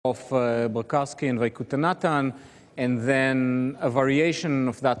of Barkarski and Vaikutanathan, and then a variation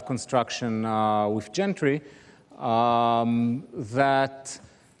of that construction with Gentry that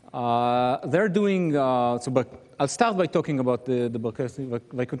they're doing. But I'll start by talking about the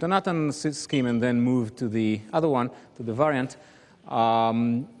Vaikutanathan scheme and then move to the other one, to the variant.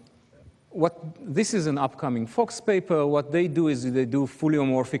 This is an upcoming Fox paper. What they do is they do fully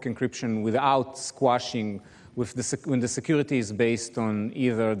homomorphic encryption without squashing when the security is based on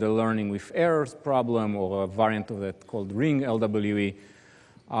either the learning with errors problem or a variant of that called ring LWE.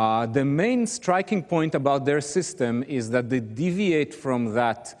 The main striking point about their system is that they deviate from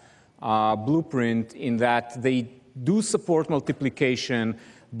that blueprint in that they do support multiplication,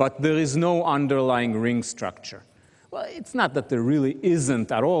 but there is no underlying ring structure. Well, it's not that there really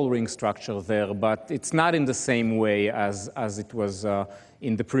isn't at all ring structure there, but it's not in the same way as it was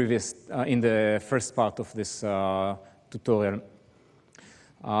in the first part of this tutorial.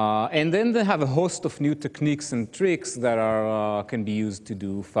 And then they have a host of new techniques and tricks that can be used to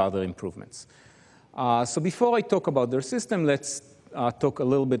do further improvements. So before I talk about their system, let's talk a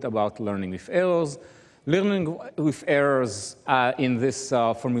little bit about learning with errors. Learning with errors in this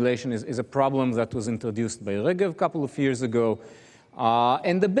formulation is a problem that was introduced by Regev a couple of years ago.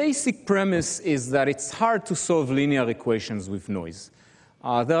 And the basic premise is that it's hard to solve linear equations with noise.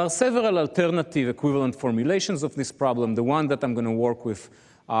 There are several alternative equivalent formulations of this problem. The one that I'm going to work with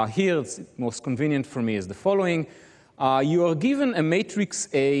here, it's most convenient for me, is the following. You are given a matrix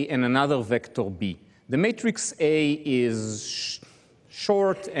A and another vector B. The matrix A is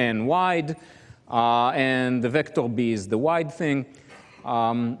short and wide, and the vector B is the wide thing.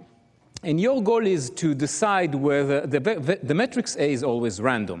 And your goal is to decide whether the matrix A is always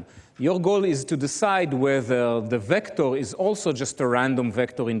random. Your goal is to decide whether the vector is also just a random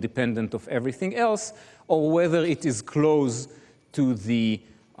vector independent of everything else, or whether it is close to the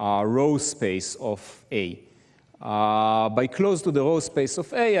row space of A. By close to the row space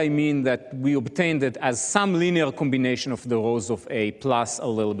of A, I mean that we obtained it as some linear combination of the rows of A plus a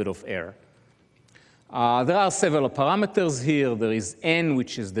little bit of error. There are several parameters here. There is n,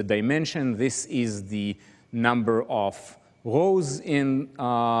 which is the dimension. This is the number of rows in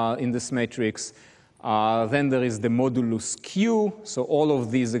this matrix. Then there is the modulus q. So all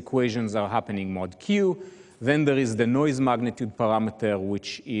of these equations are happening mod q. Then there is the noise magnitude parameter,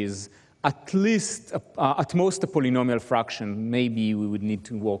 which is at most a polynomial fraction. Maybe we would need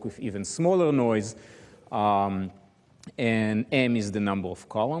to work with even smaller noise. And m is the number of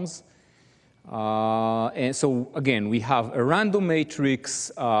columns. And so again, we have a random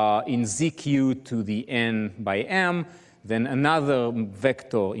matrix in ZQ to the n by m, then another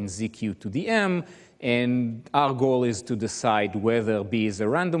vector in ZQ to the m, and our goal is to decide whether B is a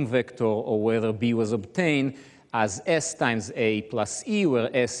random vector or whether B was obtained as S times A plus E,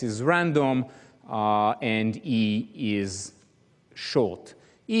 where S is random and E is short.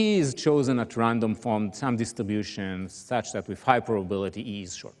 E is chosen at random from some distribution such that with high probability E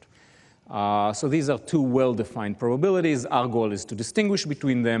is short. So these are two well-defined probabilities. Our goal is to distinguish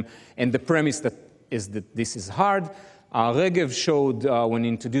between them, and the premise is that this is hard. Regev showed, when he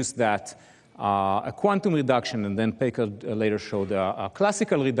introduced that, a quantum reduction, and then Packard later showed a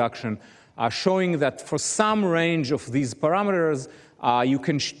classical reduction, showing that for some range of these parameters, you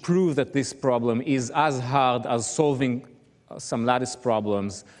can prove that this problem is as hard as solving some lattice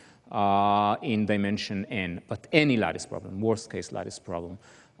problems in dimension n, but any lattice problem, worst-case lattice problem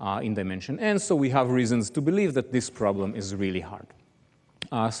in dimension n. So we have reasons to believe that this problem is really hard.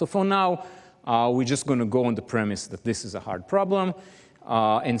 So for now, we're just going to go on the premise that this is a hard problem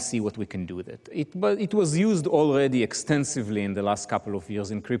and see what we can do with it. But it was used already extensively in the last couple of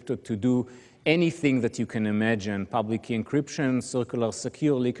years in crypto to do anything that you can imagine: public key encryption, circular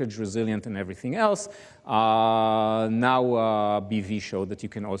secure, leakage resilient, and everything else. Now BV showed that you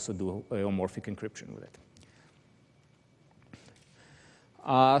can also do homomorphic encryption with it.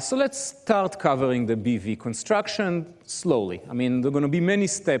 So let's start covering the BV construction slowly. I mean, there are going to be many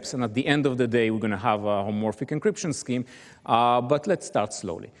steps, and at the end of the day, we're going to have a homomorphic encryption scheme. But let's start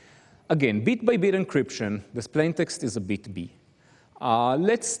slowly. Again, bit-by-bit encryption. This plaintext is a bit B.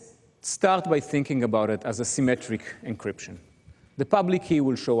 Let's start by thinking about it as a symmetric encryption. The public key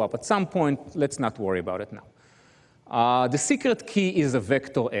will show up at some point. Let's not worry about it now. The secret key is a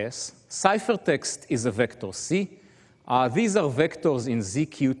vector S. Ciphertext is a vector C. These are vectors in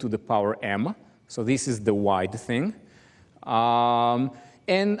ZQ to the power m. So this is the wide thing. And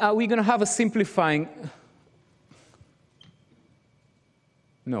we're going to have a simplifying.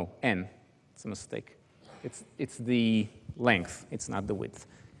 No, n. It's a mistake. It's the length. It's not the width.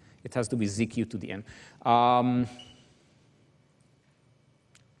 It has to be ZQ to the n.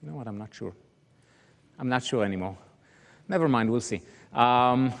 You know what, I'm not sure. I'm not sure anymore. Never mind, we'll see.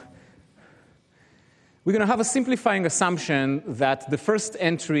 We're going to have a simplifying assumption that the first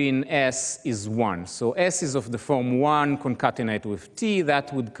entry in S is 1. So S is of the form 1 concatenate with T.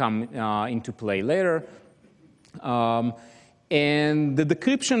 That would come into play later. And the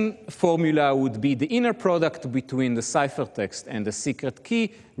decryption formula would be the inner product between the ciphertext and the secret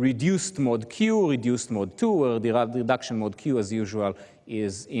key, reduced mod Q, reduced mod 2, where the reduction mod Q, as usual,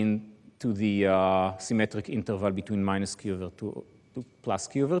 is into the symmetric interval between minus Q over 2 to plus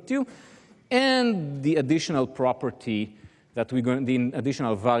Q over 2. And the additional property that the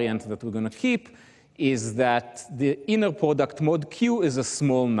additional variant that we're going to keep is that the inner product mod Q is a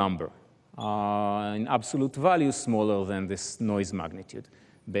small number, in absolute value smaller than this noise magnitude,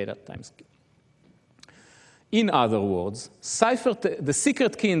 beta times Q. In other words, the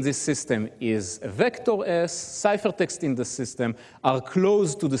secret key in this system is a vector S. Ciphertext in the system are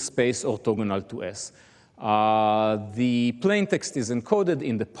close to the space orthogonal to S. The plain text is encoded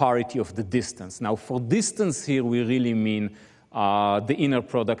in the parity of the distance. Now, for distance here, we really mean the inner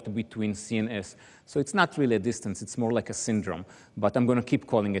product between C and S. So it's not really a distance. It's more like a syndrome. But I'm going to keep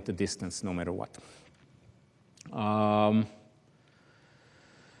calling it a distance no matter what.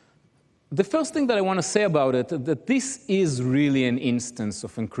 The first thing that I want to say about it is that this is really an instance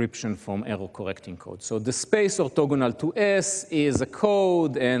of encryption from error-correcting code. So the space orthogonal to S is a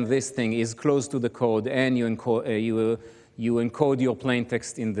code, and this thing is close to the code, and you encode your plain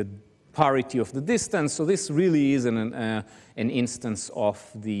text in the parity of the distance. So this really is an instance of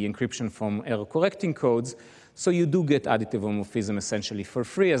the encryption from error-correcting codes. So you do get additive homomorphism essentially for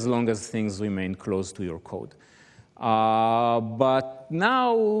free as long as things remain close to your code. But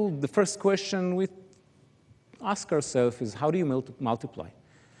now the first question we ask ourselves is, how do you multiply?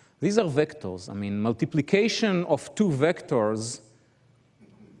 These are vectors. I mean, multiplication of two vectors,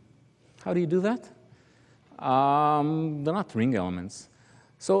 how do you do that? They're not ring elements.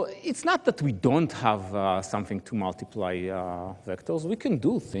 So it's not that we don't have something to multiply vectors. We can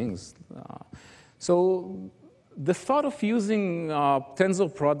do things. So the thought of using tensor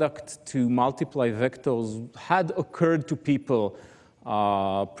product to multiply vectors had occurred to people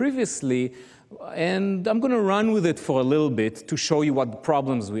previously, and I'm going to run with it for a little bit to show you what the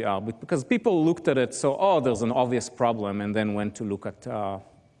problems we are, because people looked at it, so, oh, there's an obvious problem, and then went to look at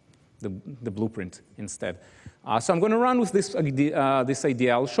the blueprint instead. So I'm going to run with this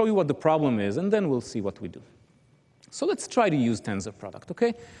idea. I'll show you what the problem is, and then we'll see what we do. So let's try to use tensor product,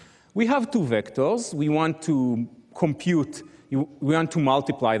 OK? We have two vectors. We want to compute, we want to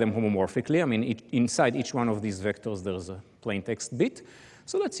multiply them homomorphically. I mean, inside each one of these vectors, there's a plain text bit.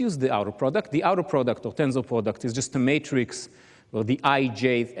 So let's use the outer product. The outer product, or tensor product, is just a matrix where the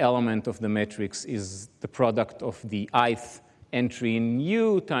ijth element of the matrix is the product of the ith entry in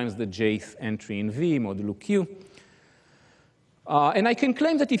U times the jth entry in V, modulo Q. And I can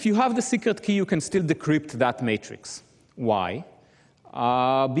claim that if you have the secret key, you can still decrypt that matrix. Why?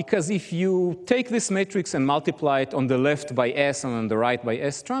 Because if you take this matrix and multiply it on the left by S and on the right by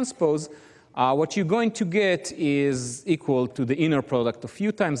S transpose, what you're going to get is equal to the inner product of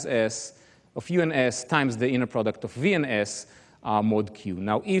U times S, of U and S times the inner product of V and S mod Q.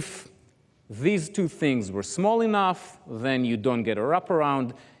 Now, if these two things were small enough, then you don't get a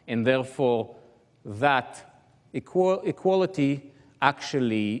wraparound, and therefore that equality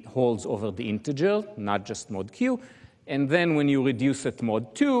actually holds over the integer, not just mod Q. And then when you reduce it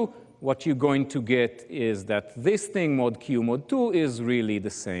mod 2, what you're going to get is that this thing, mod Q mod 2, is really the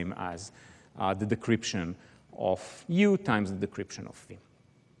same as the decryption of U times the decryption of V.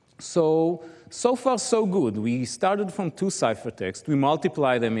 So far, so good. We started from two ciphertexts. We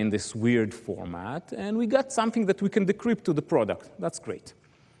multiply them in this weird format, and we got something that we can decrypt to the product. That's great.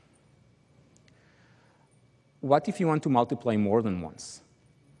 What if you want to multiply more than once?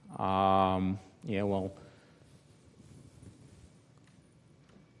 Yeah, well,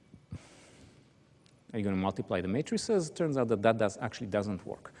 are you going to multiply the matrices? It turns out that that actually doesn't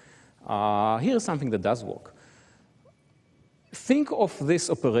work. Here's something that does work. Think of this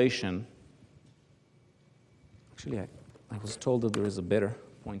operation. Actually, I was told that there is a better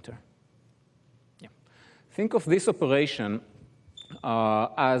pointer. Yeah. Think of this operation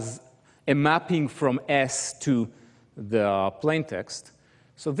as a mapping from S to the plain text.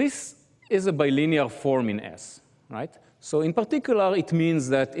 So this is a bilinear form in S, right? So in particular, it means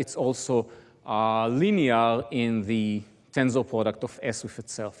that it's also linear in the tensor product of S with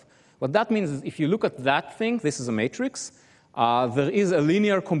itself. What that means is if you look at that thing, this is a matrix, there is a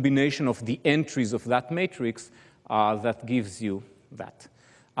linear combination of the entries of that matrix that gives you that.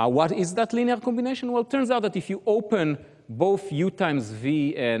 What is that linear combination? Well, it turns out that if you open both u times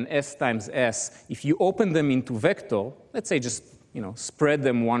v and s times s, if you open them into vector, let's say just spread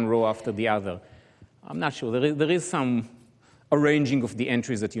them one row after the other. I'm not sure. There is some arranging of the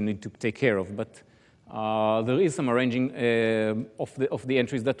entries that you need to take care of, but there is some arranging of the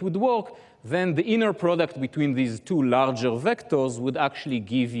entries that would work. Then the inner product between these two larger vectors would actually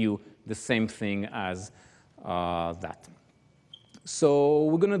give you the same thing as that. So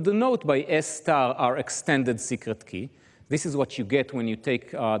we're going to denote by S star our extended secret key. This is what you get when you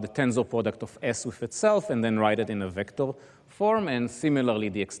take the tensor product of S with itself and then write it in a vector form, and similarly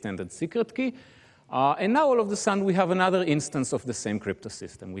the extended secret key. And now all of a sudden we have another instance of the same crypto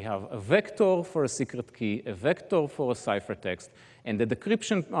system. We have a vector for a secret key, a vector for a ciphertext, and the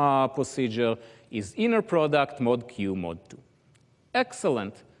decryption procedure is inner product mod q mod 2.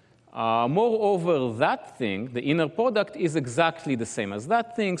 Excellent. Moreover, that thing, the inner product, is exactly the same as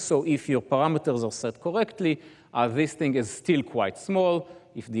that thing. So if your parameters are set correctly, this thing is still quite small.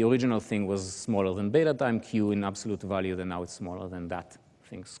 If the original thing was smaller than beta time q in absolute value, then now it's smaller than that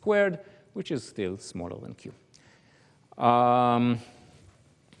thing squared, which is still smaller than q.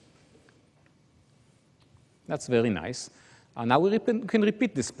 That's very nice. Now we can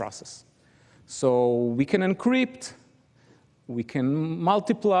repeat this process. So we can encrypt, we can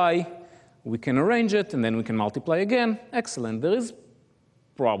multiply, we can arrange it, and then we can multiply again. Excellent. There is a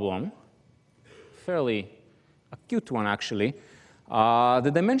problem, fairly acute one, actually.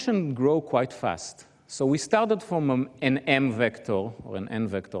 The dimensions grow quite fast. So we started from an m vector, or an n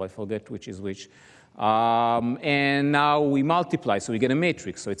vector, I forget which is which. And now we multiply, so we get a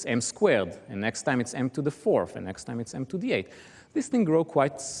matrix. So it's m squared, and next time it's m to the 4th, and next time it's m to the 8th. This thing grows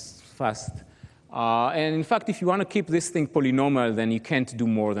quite fast. And in fact, if you want to keep this thing polynomial, then you can't do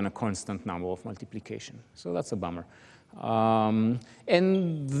more than a constant number of multiplication. So that's a bummer.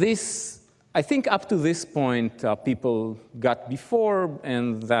 And this, I think up to this point, people got before,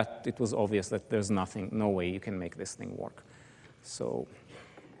 and that it was obvious that there's no way you can make this thing work. So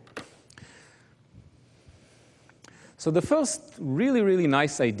the first really, really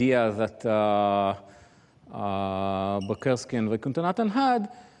nice idea that Bakersky and Rekuntanatan had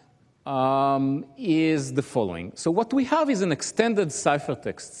is the following. So what we have is an extended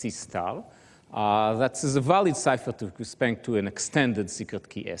ciphertext C star. That is a valid ciphertext with respect to an extended secret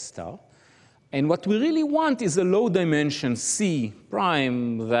key S star. And what we really want is a low dimension C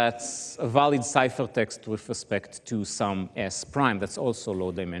prime that's a valid ciphertext with respect to some S prime that's also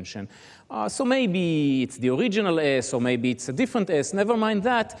low dimension. So maybe it's the original S, or maybe it's a different S. Never mind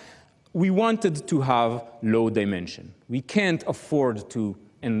that. We wanted to have low dimension. We can't afford to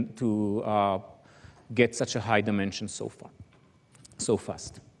get such a high dimension so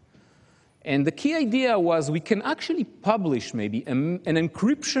fast. And the key idea was we can actually publish maybe an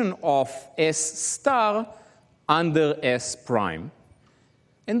encryption of S star under S prime,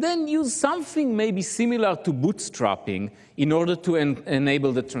 and then use something maybe similar to bootstrapping in order to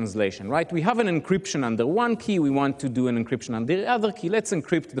enable the translation, right? We have an encryption under one key. We want to do an encryption under the other key. Let's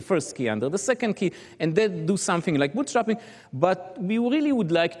encrypt the first key under the second key, and then do something like bootstrapping. But we really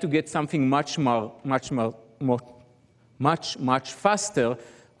would like to get something much faster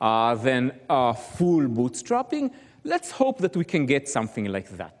than full bootstrapping. Let's hope that we can get something like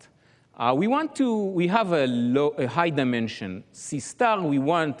that. We have a high dimension C star. We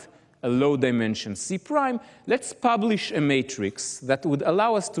want a low dimension C prime. Let's publish a matrix that would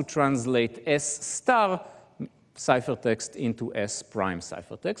allow us to translate S star ciphertext into S prime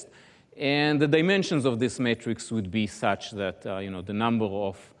ciphertext. And the dimensions of this matrix would be such that the number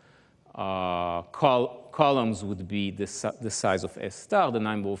of columns would be the size of S star, the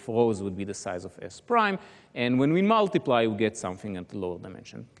number of rows would be the size of S prime, and when we multiply, we get something at the lower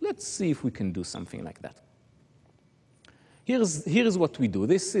dimension. Let's see if we can do something like that. Here's what we do.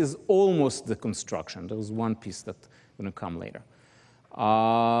 This is almost the construction. There's one piece that's going to come later.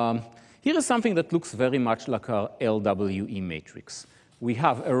 Here is something that looks very much like our LWE matrix. We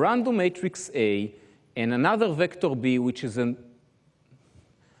have a random matrix A and another vector B, which is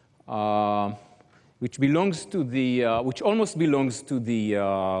which almost belongs to the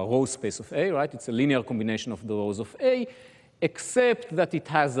row space of A, right? It's a linear combination of the rows of A, except that it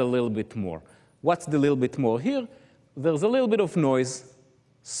has a little bit more. What's the little bit more here? There's a little bit of noise,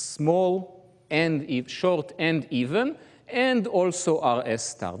 small and short and even, and also our S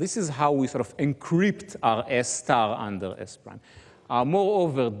star. This is how we sort of encrypt our S star under S prime.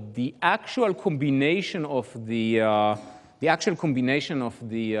 Moreover, the actual combination of the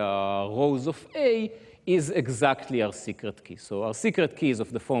rows of A is exactly our secret key. So our secret key is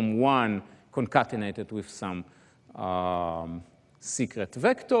of the form 1 concatenated with some secret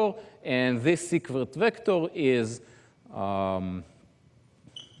vector, and this secret vector is the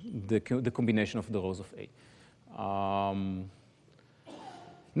combination of the rows of A.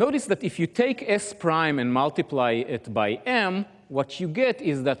 Notice that if you take S prime and multiply it by M, what you get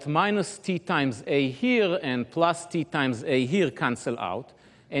is that minus T times A here and plus T times A here cancel out,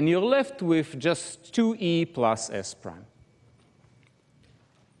 and you're left with just 2E plus S prime.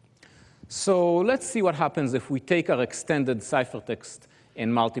 So let's see what happens if we take our extended ciphertext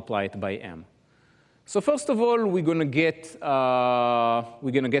and multiply it by M. So first of all, we're going to get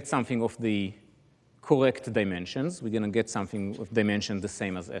something of the correct dimensions. We're going to get something with dimension the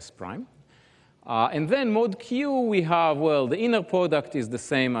same as S prime. And then mod Q, we have, well, the inner product is the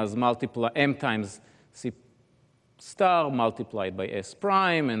same as M times C star multiplied by S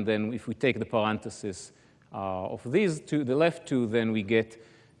prime. And then if we take the parenthesis of these two, the left two, then we get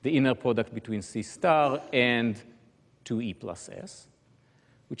the inner product between C star and 2E plus S,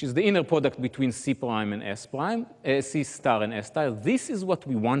 which is the inner product between C prime and S prime, C star and S star. This is what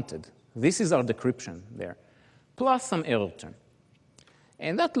we wanted. This is our decryption there, plus some error term.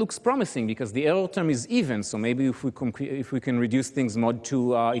 And that looks promising because the error term is even, so maybe if we can reduce things mod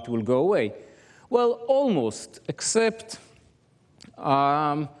 2, it will go away. Well, almost, except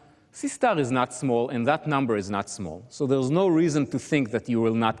C star is not small, and that number is not small. So there's no reason to think that you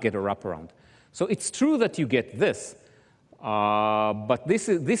will not get a wraparound. So it's true that you get this, but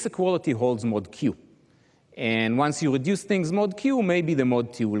this equality holds mod Q. And once you reduce things mod Q, maybe the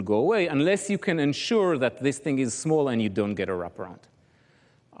mod T will go away, unless you can ensure that this thing is small and you don't get a wraparound.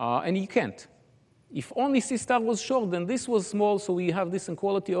 And you can't. If only C star was short, then this was small, so we have this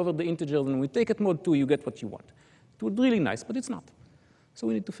inequality over the integer, and we take it mod 2, you get what you want. It would be really nice, but it's not. So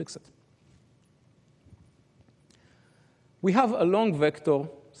we need to fix it. We have a long vector,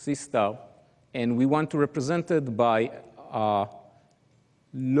 C star, and we want to represent it by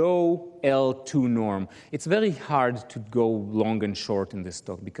low L2 norm. It's very hard to go long and short in this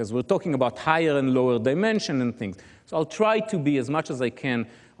talk because we're talking about higher and lower dimension and things. So I'll try to be, as much as I can,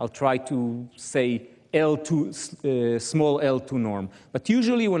 I'll try to say L2, small L2 norm. But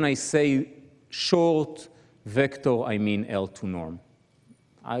usually when I say short vector, I mean L2 norm.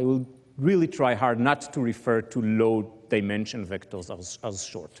 I will really try hard not to refer to low dimension vectors as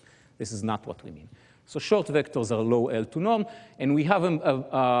short. This is not what we mean. So short vectors are low L2 norm, and we have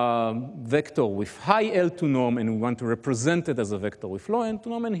a vector with high L2 norm, and we want to represent it as a vector with low L2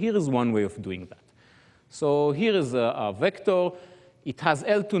 norm, and here is one way of doing that. So here is a vector. It has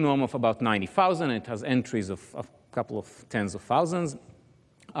L2 norm of about 90,000. It has entries of a couple of tens of thousands.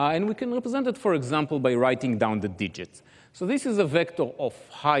 And we can represent it, for example, by writing down the digits. So this is a vector of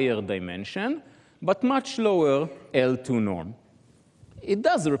higher dimension, but much lower L2 norm. It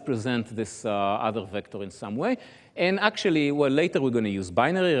does represent this other vector in some way. And actually, well, later we're going to use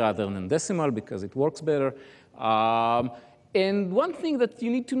binary rather than decimal because it works better. And one thing that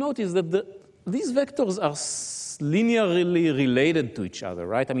you need to note is that these vectors are linearly related to each other,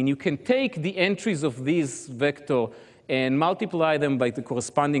 right? I mean, you can take the entries of this vector and multiply them by the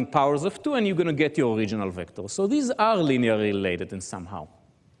corresponding powers of 2, and you're going to get your original vector. So these are linearly related in somehow.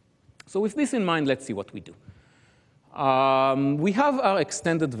 So with this in mind, let's see what we do. We have our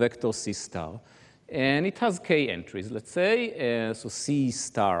extended vector C star, and it has k entries, let's say. So C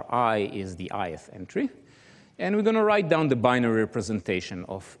star I is the ith entry. And we're going to write down the binary representation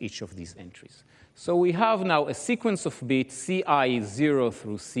of each of these entries. So we have now a sequence of bits, Ci0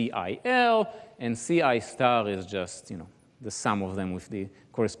 through Cil, and Ci star is just the sum of them with the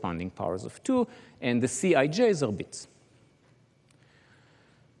corresponding powers of 2, and theCij's are bits.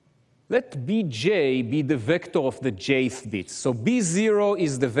 Let Bj be the vector of the jth bits. So B0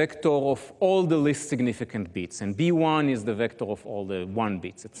 is the vector of all the least significant bits, and B1 is the vector of all the 1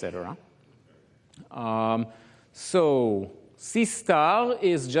 bits, etc. So C star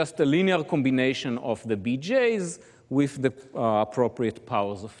is just a linear combination of the Bj's with the appropriate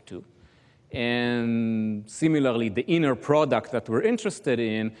powers of 2. And similarly, the inner product that we're interested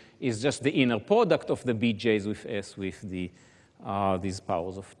in is just the inner product of the Bj's with S with these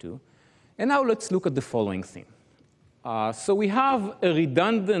powers of 2. And now let's look at the following thing. So we have a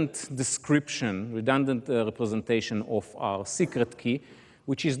redundant description, redundant representation of our secret key,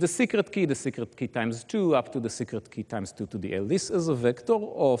 which is the secret key times 2 up to the secret key times 2 to the L. This is a vector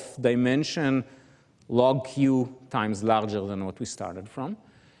of dimension log q times larger than what we started from.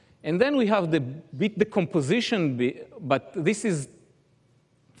 And then we have the bit decomposition, but this is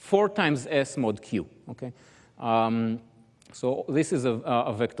 4 times S mod q, okay? So this is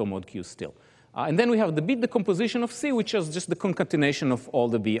a vector mod q still. And then we have the bit decomposition of C, which is just the concatenation of all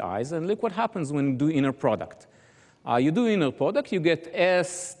the BIs. And look what happens when we do inner product. You do inner product, you get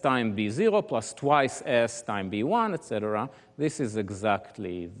S times B0 plus twice S times B1, etc. This is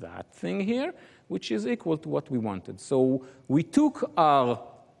exactly that thing here, which is equal to what we wanted. So we took our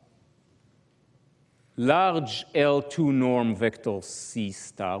large L2 norm vector C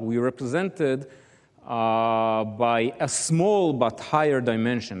star. We represented by a small but higher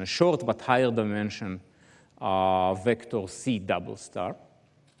dimension, a short but higher dimension vector C double star.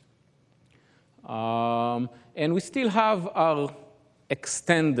 And we still have our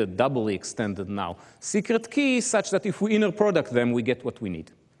extended, doubly extended now, secret key such that if we inner product them, we get what we need.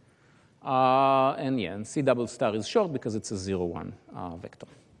 And C double star is short because it's a 0, 1 vector.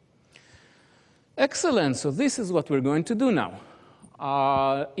 Excellent. So this is what we're going to do now.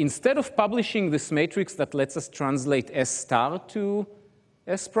 Instead of publishing this matrix that lets us translate S star to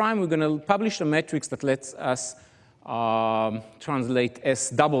S prime, we're going to publish a matrix that lets us translate S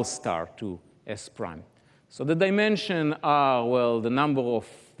double star to S prime. So the dimension are, well, the number of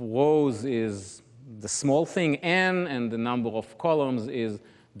rows is the small thing n, and the number of columns is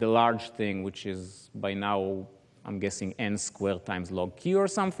the large thing, which is by now, I'm guessing, n squared times log q or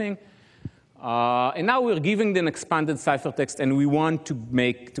something. And now we're giving an expanded ciphertext, and we want to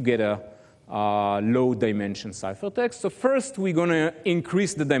get a low dimension ciphertext. So first, we're going to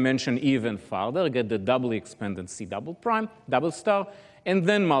increase the dimension even further, get the doubly expanded C double prime, double star, and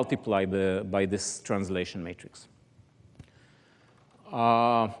then multiply by this translation matrix.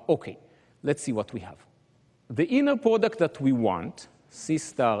 OK, let's see what we have. The inner product that we want, C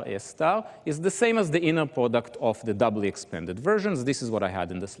star, S star, is the same as the inner product of the doubly expanded versions. This is what I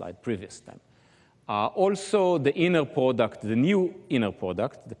had in the slide previous time. Also, the inner product, the new inner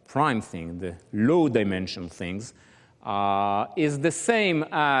product, the prime thing, the low dimension things, is the same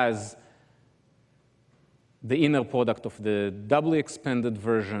as the inner product of the doubly expanded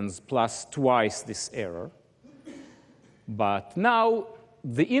versions plus twice this error. But now,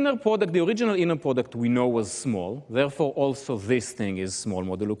 the inner product, the original inner product we know was small. Therefore, also this thing is small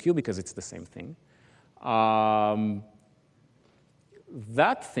modulo q because it's the same thing.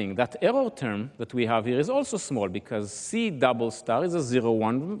 That thing, that error term that we have here is also small because C double star is a 0,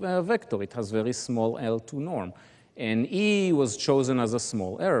 1 vector. It has very small L2 norm. And E was chosen as a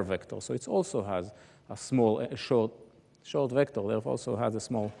small error vector. So it also has a small, short vector. Therefore, also has a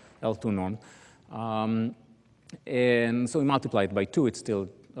small L2 norm. And so we multiply it by 2. It's still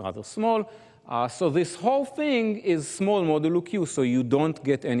rather small. So this whole thing is small modulo q, so you don't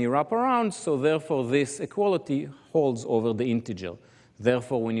get any wraparound. So therefore, this equality holds over the integer.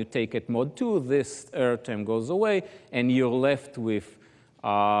 Therefore, when you take it mod 2, this error term goes away, and you're left with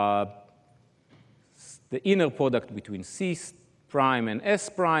the inner product between C prime and S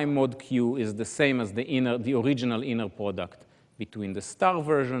prime mod q is the same as the original inner product between the star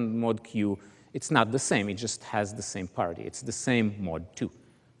version mod q. It's not the same. It just has the same parity. It's the same mod 2.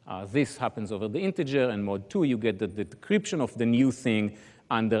 This happens over the integer, and mod 2, you get that the decryption of the new thing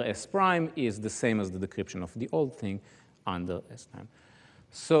under S prime is the same as the decryption of the old thing under S prime.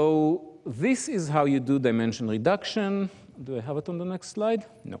 So this is how you do dimension reduction. Do I have it on the next slide?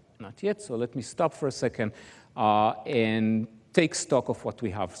 No, not yet. So let me stop for a second and take stock of what we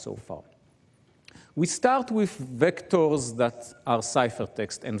have so far. We start with vectors that are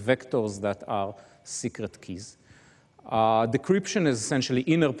ciphertext and vectors that are secret keys. Decryption is essentially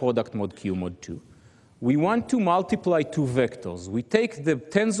inner product mod q mod 2. We want to multiply two vectors. We take the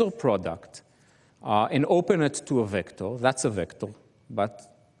tensor product and open it to a vector. That's a vector,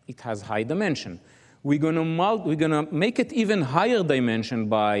 but it has high dimension. We're going to make it even higher dimension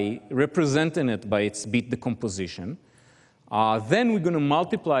by representing it by its bit decomposition. Then we're going to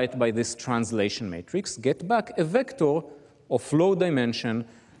multiply it by this translation matrix, get back a vector of low dimension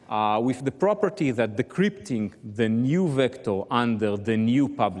with the property that decrypting the new vector under the new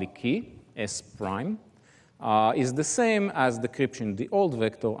public key, S prime, is the same as decryption the old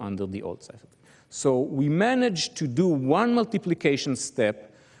vector under the old ciphertext. So we managed to do one multiplication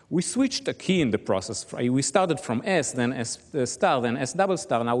step. We switched a key in the process. We started from S, then S star, then S double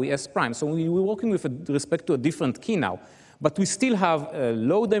star, now we S prime. So we're working with respect to a different key now. But we still have a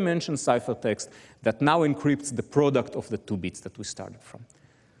low dimension ciphertext that now encrypts the product of the two bits that we started from.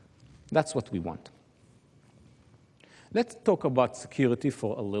 That's what we want. Let's talk about security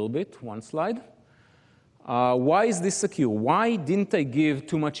for a little bit, one slide. Why is this secure? Why didn't I give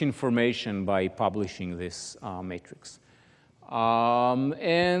too much information by publishing this matrix?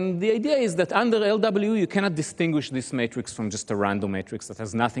 And the idea is that under LW, you cannot distinguish this matrix from just a random matrix that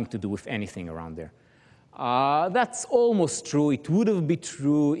has nothing to do with anything around there. That's almost true. It would have been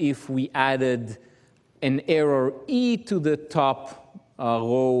true if we added an error E to the top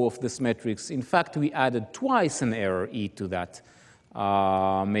row of this matrix. In fact, we added twice an error E to that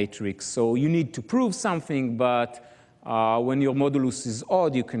matrix. So you need to prove something, but when your modulus is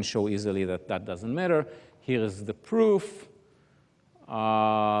odd, you can show easily that that doesn't matter. Here is the proof.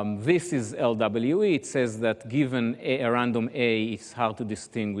 This is LWE. It says that given a random A, it's hard to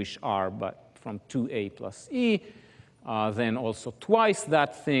distinguish R but from 2A plus E. Then also twice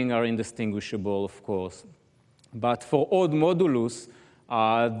that thing are indistinguishable, of course. But for odd modulus,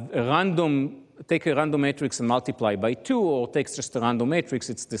 take a random matrix and multiply by 2, or take just a random matrix,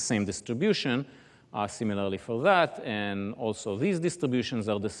 it's the same distribution. Similarly for that, and also these distributions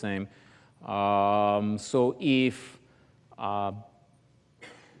are the same. So if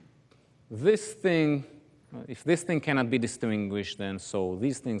this thing cannot be distinguished, then so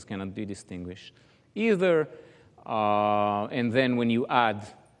these things cannot be distinguished either. And then when you add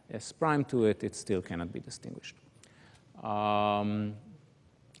S prime to it, it still cannot be distinguished.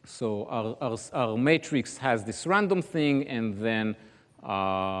 So our matrix has this random thing, and then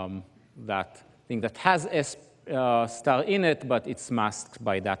that thing that has S star in it, but it's masked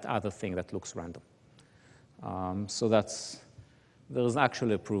by that other thing that looks random. So there's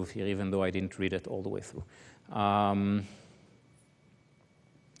actually a proof here, even though I didn't read it all the way through.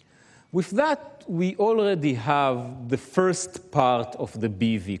 With that, we already have the first part of the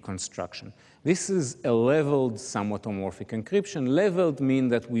BV construction. This is a leveled, somewhat homomorphic encryption. Leveled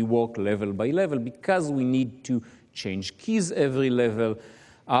means that we work level by level because we need to change keys every level.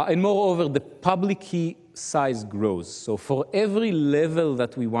 And moreover, the public key size grows. So for every level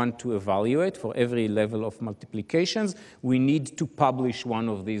that we want to evaluate, for every level of multiplications, we need to publish one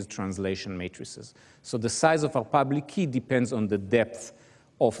of these translation matrices. So the size of our public key depends on the depth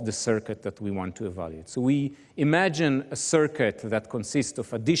of the circuit that we want to evaluate. So we imagine a circuit that consists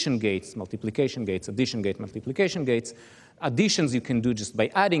of addition gates, multiplication gates, addition gate, multiplication gates. Additions you can do just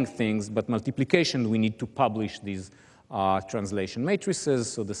by adding things, but multiplication we need to publish these translation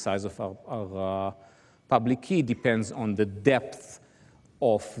matrices. So the size of our public key depends on the depth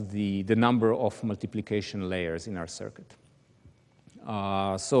of the number of multiplication layers in our circuit.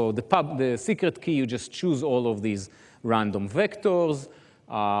 So the secret key, you just choose all of these random vectors.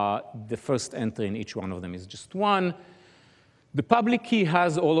 The first entry in each one of them is just 1. The public key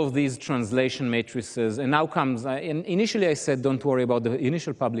has all of these translation matrices, and now comes, initially I said don't worry about the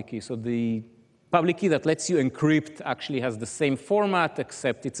initial public key. So the public key that lets you encrypt actually has the same format,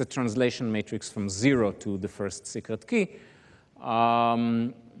 except it's a translation matrix from 0 to the first secret key.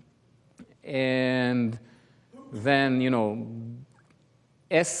 And then,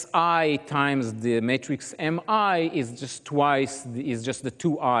 Si times the matrix Mi is just twice, is just the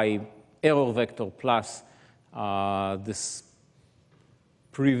 2i error vector plus this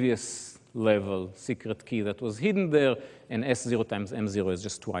previous level secret key that was hidden there, and S0 times M0 is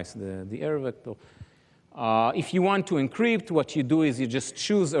just twice the error vector. If you want to encrypt, what you do is you just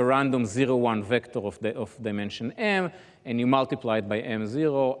choose a random 0, 1 vector of dimension M, and you multiply it by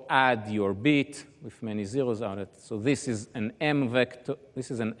M0, add your bit with many zeros on it. So this is an M vector. This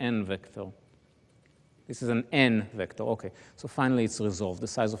is an N vector. This is an N vector. OK, so finally it's resolved. The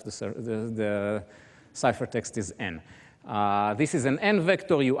size of the ciphertext is N. This is an N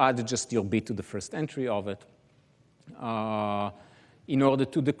vector. You add just your bit to the first entry of it. In order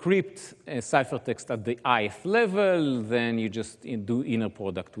to decrypt a ciphertext at the ith level, then you just do inner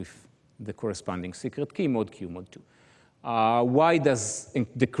product with the corresponding secret key, mod Q, mod 2. Why does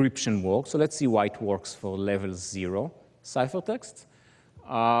decryption work? So let's see why it works for level 0 ciphertext.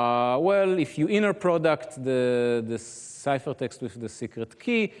 Well, if you inner product the ciphertext with the secret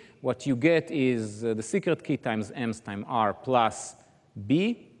key, what you get is the secret key times M times R plus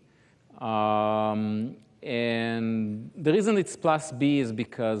B. And the reason it's plus B is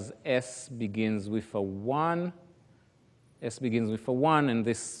because S begins with a 1. S begins with a 1, and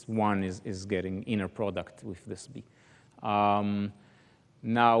this 1 is getting inner product with this B. Now,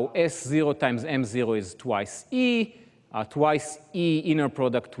 S0 times M0 is twice E. Twice E inner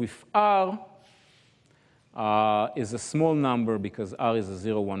product with R is a small number because R is a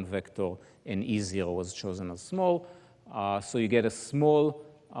 0, 1 vector, and E0 was chosen as small. So you get a small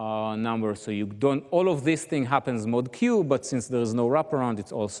number. So you don't, all of this thing happens mod Q, but since there is no wraparound,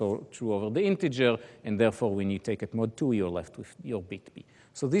 it's also true over the integer, and therefore when you take it mod 2, you're left with your bit B.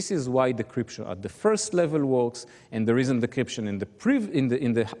 So this is why decryption at the first level works, and the reason decryption in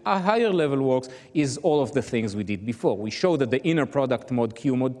the higher level works is all of the things we did before. We showed that the inner product mod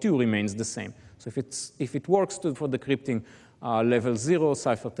Q mod 2 remains the same. So if it works for decrypting level 0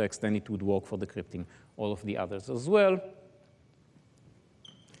 ciphertext, then it would work for decrypting all of the others as well.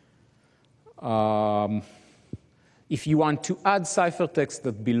 If you want to add ciphertexts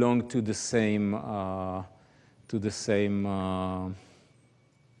that belong to the same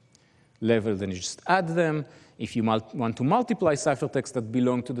level, then you just add them. If you want to multiply ciphertexts that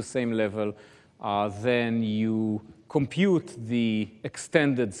belong to the same level, then you compute the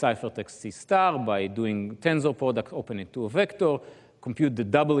extended ciphertext C star by doing tensor product, open it to a vector, compute the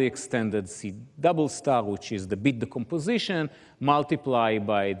doubly extended C double star, which is the bit decomposition, multiply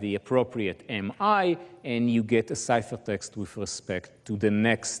by the appropriate MI, and you get a ciphertext with respect to the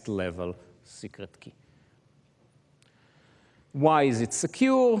next level secret key. Why is it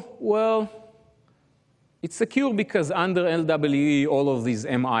secure? Well, it's secure because under LWE, all of these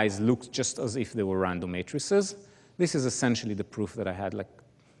MIs look just as if they were random matrices. This is essentially the proof that I had like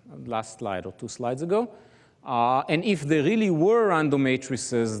last slide or 2 slides ago. And if they really were random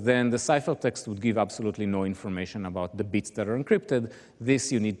matrices, then the ciphertext would give absolutely no information about the bits that are encrypted.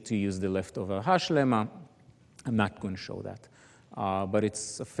 This, you need to use the leftover hash lemma. I'm not going to show that. But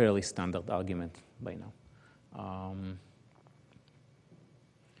it's a fairly standard argument by now.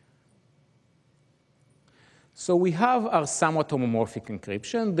 So we have our somewhat homomorphic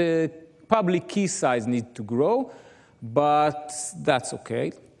encryption. The public key size needs to grow, but that's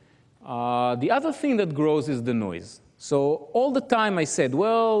OK. The other thing that grows is the noise. So all the time I said,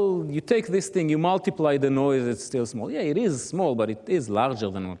 well, you take this thing, you multiply the noise, it's still small. Yeah, it is small, but it is larger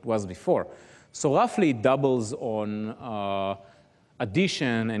than what it was before. So roughly it doubles on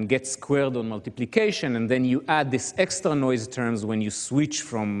addition and gets squared on multiplication, and then you add this extra noise terms when you switch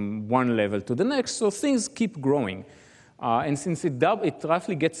from one level to the next, so things keep growing. And since it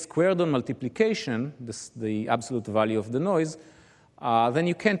roughly gets squared on multiplication, the absolute value of the noise, then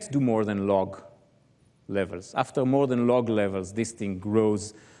you can't do more than log levels. After more than log levels, this thing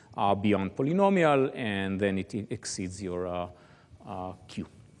grows beyond polynomial, and then it exceeds your Q.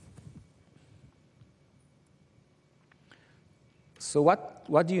 So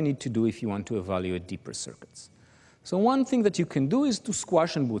what do you need to do if you want to evaluate deeper circuits? So one thing that you can do is to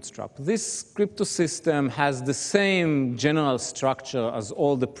squash and bootstrap. This crypto system has the same general structure as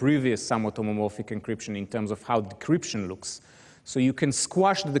all the previous somewhat homomorphic encryption in terms of how decryption looks. So you can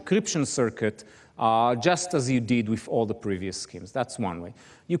squash the decryption circuit just as you did with all the previous schemes. That's one way.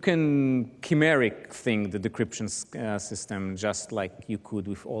 You can chimeric thing the decryption system just like you could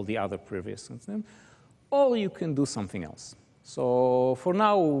with all the other previous systems, or you can do something else. So for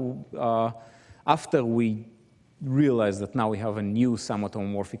now, after we realize that now we have a new somewhat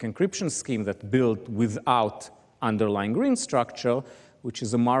homomorphic encryption scheme that built without underlying ring structure, which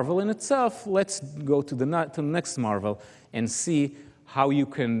is a marvel in itself, let's go to the next marvel and see how you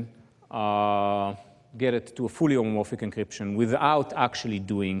can get it to a fully homomorphic encryption without actually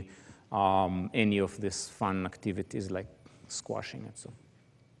doing any of these fun activities like squashing it. So,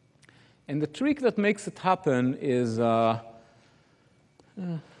 and the trick that makes it happen is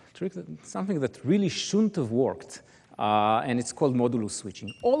something that really shouldn't have worked, and it's called modulus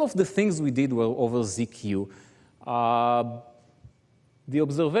switching. All of the things we did were over ZQ. The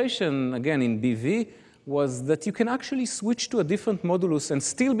observation, again, in BV was that you can actually switch to a different modulus and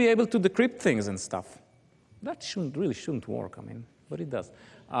still be able to decrypt things and stuff. That really shouldn't work, I mean, but it does.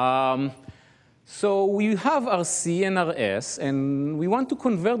 So we have our C and our S, and we want to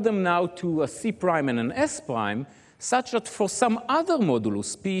convert them now to a C prime and an S prime, such that for some other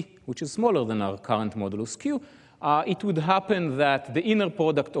modulus P, which is smaller than our current modulus Q, it would happen that the inner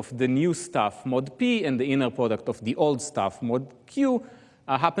product of the new stuff, mod P, and the inner product of the old stuff, mod Q,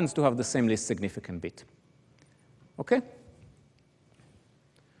 happens to have the same least significant bit. OK?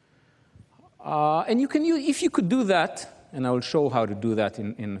 And you can use, if you could do that, and I will show how to do that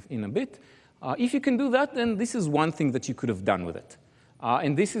in a bit, if you can do that, then this is one thing that you could have done with it.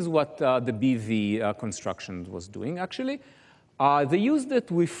 And this is what the BV construction was doing, actually. They used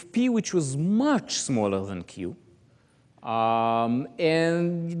it with P, which was much smaller than Q.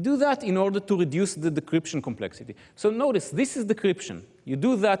 And you do that in order to reduce the decryption complexity. So notice, this is decryption. You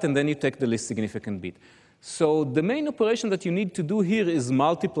do that, and then you take the least significant bit. So the main operation that you need to do here is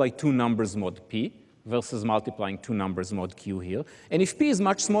multiply 2 numbers mod P versus multiplying 2 numbers mod Q here. And if P is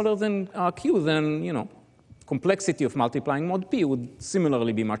much smaller than Q, then, you know, complexity of multiplying mod P would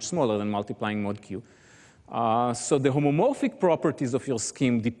similarly be much smaller than multiplying mod Q. So the homomorphic properties of your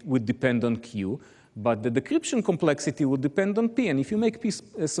scheme would depend on Q, but the decryption complexity would depend on P. And if you make P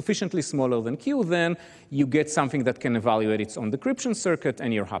sufficiently smaller than Q, then you get something that can evaluate its own decryption circuit,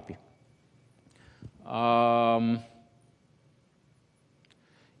 and you're happy.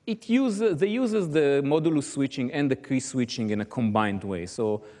 They uses the modulus switching and the key switching in a combined way.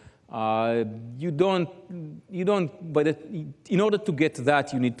 So In order to get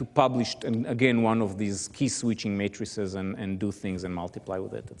that, you need to publish, again, one of these key switching matrices and do things and multiply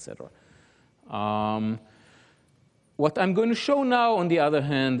with it, etc. What I'm going to show now, on the other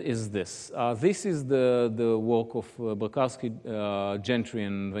hand, is this. This is the work of Brakarsky, Gentry,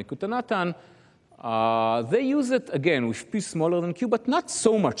 and Vaikutanathan. They use it, again, with p smaller than q, but not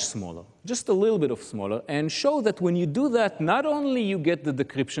so much smaller, just a little bit of smaller, and show that when you do that, not only you get the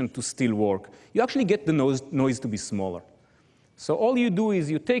decryption to still work, you actually get the noise to be smaller. So all you do is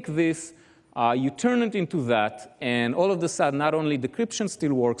you take this, you turn it into that, and all of a sudden, not only decryption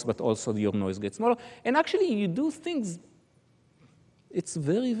still works, but also your noise gets smaller. And actually, you do things, it's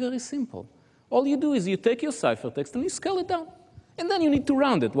very, very simple. All you do is you take your ciphertext and you scale it down. And then you need to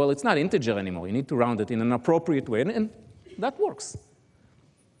round it. Well, it's not integer anymore. You need to round it in an appropriate way, and that works.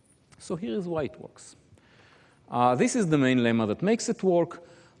 So here is why it works. This is the main lemma that makes it work.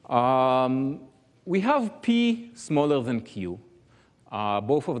 We have p smaller than q.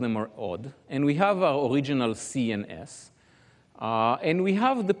 Both of them are odd. And we have our original c and s. And we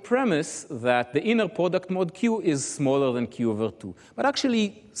have the premise that the inner product mod q is smaller than q over 2, but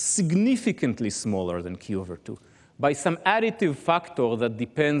actually significantly smaller than q over 2. By some additive factor that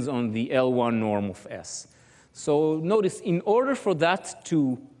depends on the L1 norm of S. So notice, in order for that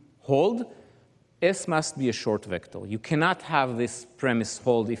to hold, S must be a short vector. You cannot have this premise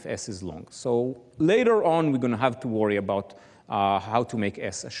hold if S is long. So later on, we're going to have to worry about how to make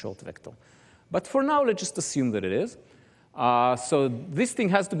S a short vector. But for now, let's just assume that it is. So this thing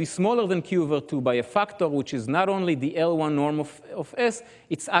has to be smaller than q over 2 by a factor which is not only the L1 norm of S,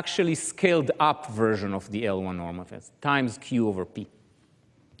 it's actually scaled up version of the L1 norm of S, times q over p.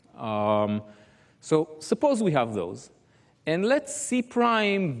 So suppose we have those. And let C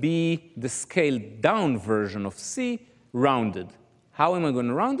prime be the scaled down version of C rounded. How am I going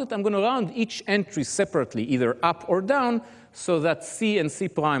to round it? I'm going to round each entry separately, either up or down, so that C and C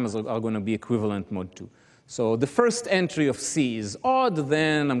prime are going to be equivalent mod 2. So the first entry of C is odd,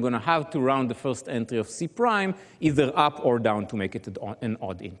 then I'm going to have to round the first entry of C prime either up or down to make it an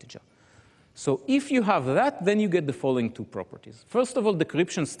odd integer. So if you have that, then you get the following two properties. First of all,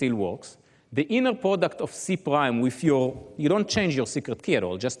 decryption still works. The inner product of C prime with you don't change your secret key at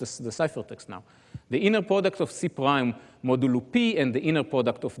all, just the ciphertext now. The inner product of C prime modulo P and the inner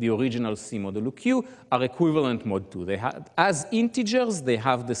product of the original C modulo Q are equivalent mod 2. As integers, they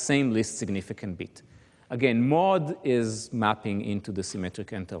have the same least significant bit. Again, mod is mapping into the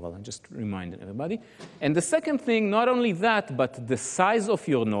symmetric interval. I'm just reminding everybody. And the second thing, not only that, but the size of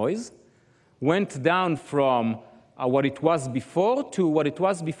your noise went down from what it was before to what it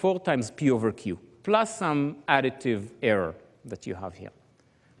was before times p over q, plus some additive error that you have here.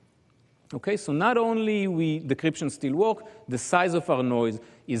 Okay, so not only decryption still work, the size of our noise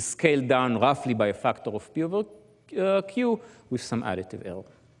is scaled down roughly by a factor of p over q with some additive error.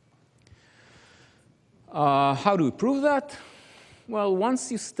 How do we prove that? Well,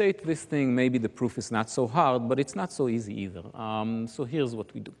 once you state this thing, maybe the proof is not so hard, but it's not so easy either. So here's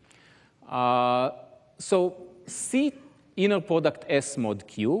what we do. So C inner product S mod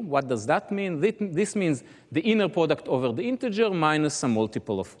Q, what does that mean? This means the inner product over the integer minus some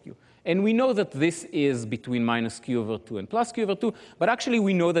multiple of Q. And we know that this is between minus Q over 2 and plus Q over 2, but actually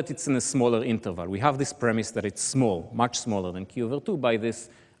we know that it's in a smaller interval. We have this premise that it's small, much smaller than Q over 2 by this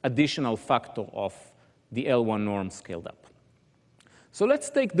additional factor of the L1 norm scaled up. So let's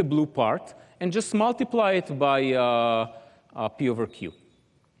take the blue part and just multiply it by P over Q.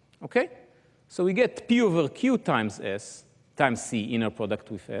 Okay? So we get P over Q times S times C, inner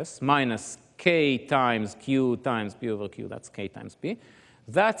product with S, minus K times Q times P over Q, that's K times P.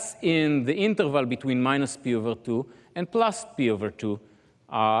 That's in the interval between minus P over 2 and plus P over 2,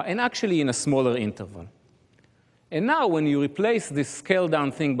 and actually in a smaller interval. And now when you replace this scaled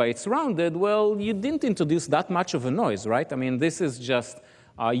down thing by its rounded, well, you didn't introduce that much of a noise, right? I mean, this is just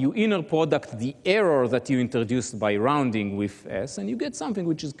you inner product the error that you introduced by rounding with S, and you get something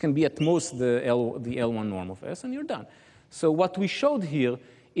which can be at most the L1 norm of S, and you're done. So what we showed here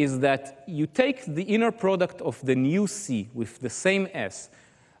is that you take the inner product of the new C with the same S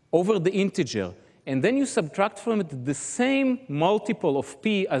over the integer, and then you subtract from it the same multiple of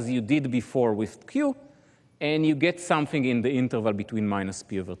P as you did before with Q, and you get something in the interval between minus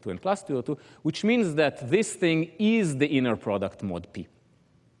P over 2 and plus P over 2, which means that this thing is the inner product mod P.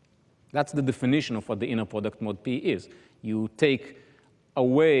 That's the definition of what the inner product mod P is. You take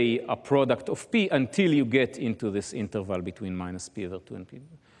away a product of P until you get into this interval between minus P over 2 and P.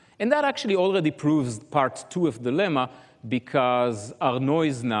 And that actually already proves part 2 of the lemma, because our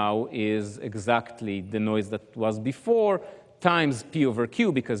noise now is exactly the noise that was before times P over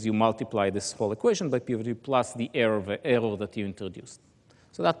Q, because you multiply this whole equation by P over Q plus the error that you introduced.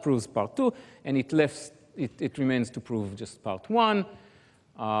 So that proves part 2, and it remains to prove just part 1.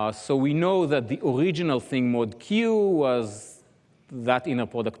 So we know that the original thing mod Q was that inner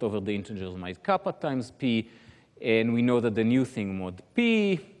product over the integers minus kappa times P, and we know that the new thing mod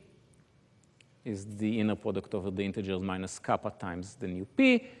P is the inner product over the integers minus kappa times the new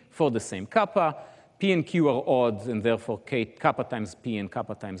P for the same kappa. P and Q are odd, and therefore kappa times P and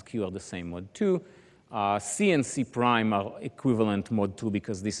kappa times Q are the same mod 2. C and C prime are equivalent mod 2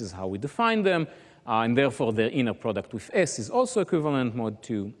 because this is how we define them, and therefore their inner product with S is also equivalent mod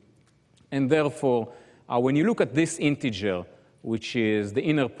 2. And therefore, when you look at this integer, which is the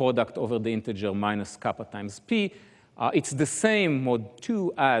inner product over the integer minus kappa times P, it's the same mod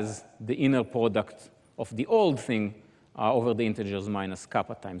 2 as the inner product of the old thing over the integers minus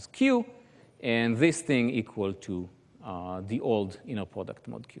kappa times Q, and this thing equal to the old inner product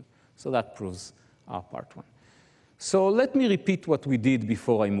mod Q. So that proves part 1. So let me repeat what we did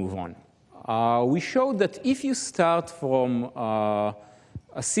before I move on. We showed that if you start from a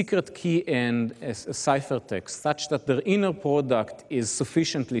secret key and a ciphertext such that their inner product is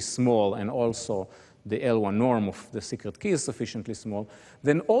sufficiently small, and also the L1 norm of the secret key is sufficiently small,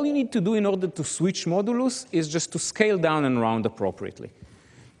 then all you need to do in order to switch modulus is just to scale down and round appropriately.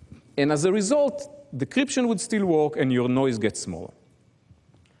 And as a result, decryption would still work and your noise gets smaller.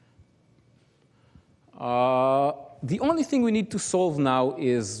 The only thing we need to solve now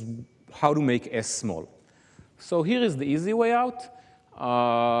is how to make S small. So here is the easy way out.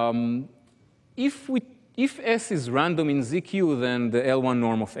 If S is random in ZQ, then the L1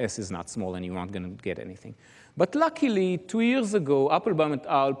 norm of S is not small and you aren't going to get anything. But luckily, 2 years ago, Applebaum et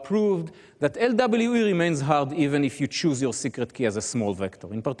al. Proved that LWE remains hard even if you choose your secret key as a small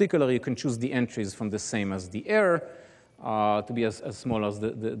vector. In particular, you can choose the entries from the same as the error to be as small as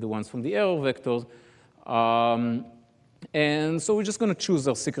the ones from the error vectors. And so we're just going to choose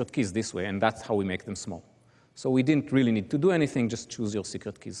our secret keys this way, and that's how we make them small. So we didn't really need to do anything, just choose your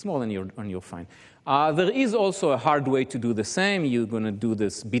secret keys small and you're fine. There is also a hard way to do the same. You're going to do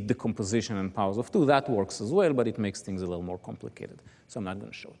this bit decomposition and powers of 2. That works as well, but it makes things a little more complicated. So I'm not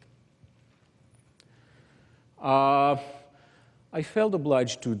going to show it. I felt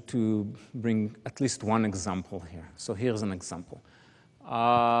obliged to bring at least one example here. So here's an example.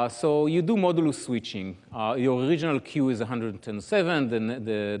 So you do modulus switching. Your original Q is 107,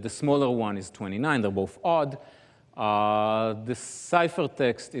 the smaller one is 29, they're both odd. The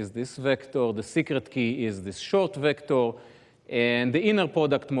ciphertext is this vector, the secret key is this short vector, and the inner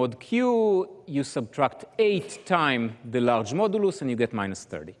product mod Q, you subtract 8 times the large modulus and you get minus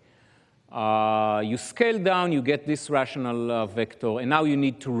 30. You scale down, you get this rational vector, and now you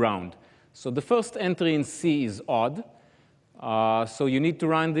need to round. So the first entry in C is odd. So you need to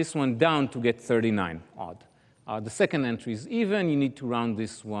round this one down to get 39 odd. The second entry is even. You need to round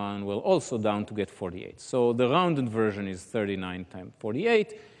this one also down to get 48. So the rounded version is 39 times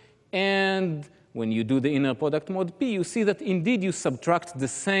 48. And when you do the inner product mod P, you see that indeed you subtract the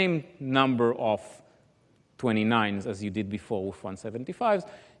same number of 29s as you did before with 175s.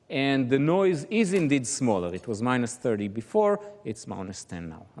 And the noise is indeed smaller. It was minus 30 before. It's minus 10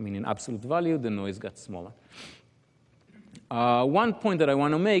 now. I mean, in absolute value, the noise got smaller. One point that I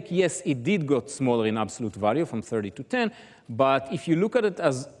want to make, yes, it did got smaller in absolute value from 30 to 10, but if you look at it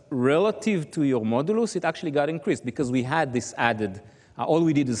as relative to your modulus, it actually got increased because we had this added, all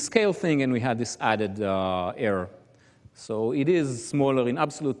we did is scale thing, and we had this added error. So it is smaller in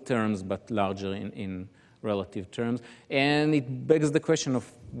absolute terms, but larger in relative terms. And it begs the question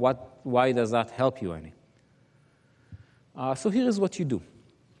of why does that help you any? So here is what you do.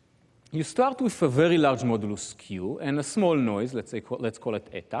 You start with a very large modulus Q and a small noise, let's call it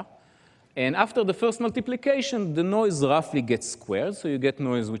eta. And after the first multiplication, the noise roughly gets squared, so you get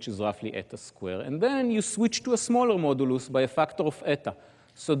noise which is roughly eta squared. And then you switch to a smaller modulus by a factor of eta.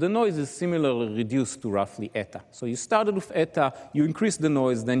 So the noise is similarly reduced to roughly eta. So you started with eta, you increase the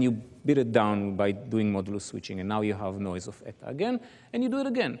noise, then you beat it down by doing modulus switching, and now you have noise of eta again, and you do it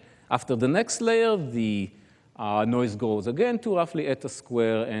again. After the next layer, the noise goes again to roughly eta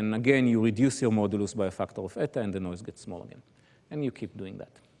squared, and again you reduce your modulus by a factor of eta, and the noise gets small again. And you keep doing that.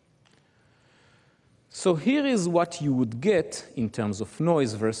 So here is what you would get in terms of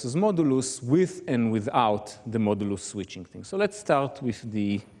noise versus modulus with and without the modulus switching thing. So let's start with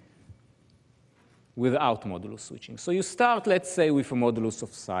the without modulus switching. So you start, let's say, with a modulus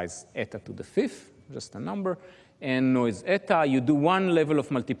of size eta to the 5th, just a number, and noise eta. You do one level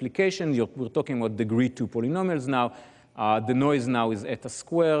of multiplication. We're talking about degree 2 polynomials now. The noise now is eta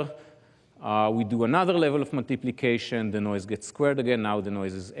squared. We do another level of multiplication. The noise gets squared again. Now the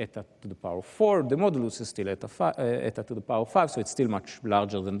noise is eta to the power of 4. The modulus is still eta to the power of 5, so it's still much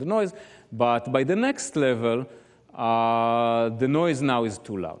larger than the noise. But by the next level, the noise now is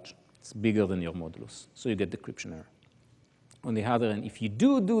too large. It's bigger than your modulus, so you get decryption error. On the other hand, if you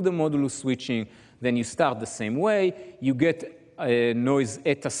do the modulus switching, then you start the same way. You get a noise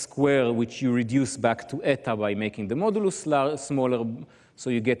eta square, which you reduce back to eta by making the modulus smaller, so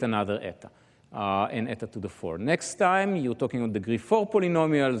you get another eta, and eta to the 4. Next time, you're talking about degree 4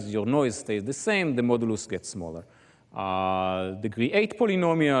 polynomials, your noise stays the same, the modulus gets smaller. Degree 8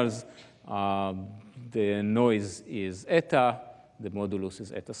 polynomials, the noise is eta, the modulus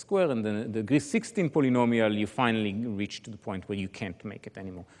is eta square, and then the degree 16 polynomial, you finally reach to the point where you can't make it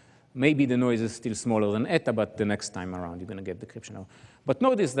anymore. Maybe the noise is still smaller than eta, but the next time around, you're going to get decryption error. But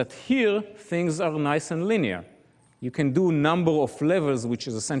notice that here, things are nice and linear. You can do number of levels, which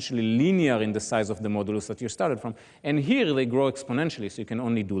is essentially linear in the size of the modulus that you started from. And here, they grow exponentially, so you can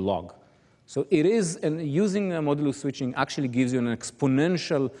only do log. So it is, and using modulus switching actually gives you an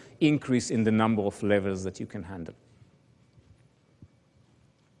exponential increase in the number of levels that you can handle.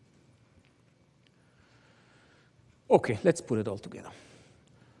 OK, let's put it all together.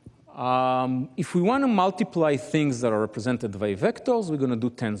 If we want to multiply things that are represented by vectors, we're going to do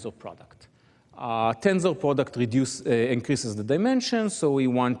tensor product. Tensor product increases the dimension, so we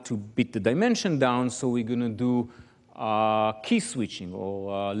want to beat the dimension down, so we're going to do key switching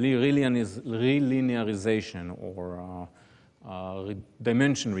or relinearization or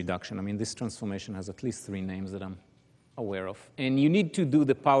dimension reduction. I mean, this transformation has at least 3 names that I'm aware of. And you need to do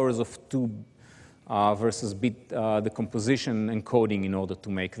the powers of 2 versus bit the composition encoding in order to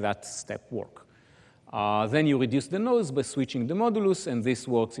make that step work. Then you reduce the noise by switching the modulus, and this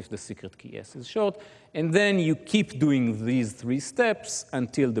works if the secret key S is short. And then you keep doing these 3 steps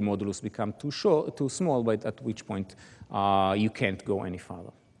until the modulus becomes too small, but at which point you can't go any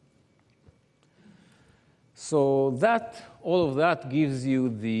further. So all of that gives you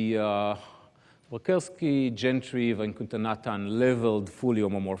the Brzezinski, Gentry, Vaikuntha-Nathan leveled fully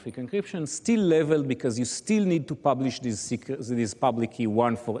homomorphic encryption. Still leveled because you still need to publish this public key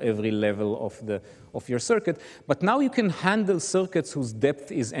 1 for every level of your circuit. But now you can handle circuits whose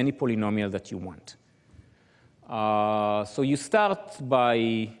depth is any polynomial that you want. So you start by,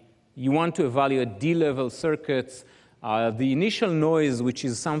 you want to evaluate D-level circuits. The initial noise, which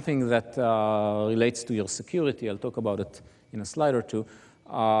is something that relates to your security, I'll talk about it in a slide or two,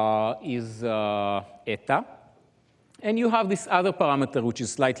 is eta. And you have this other parameter, which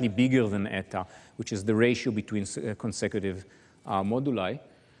is slightly bigger than eta, which is the ratio between consecutive moduli.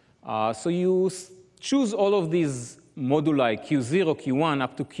 So you choose all of these moduli, Q0, Q1,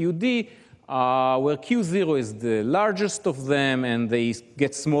 up to QD, where Q0 is the largest of them, and they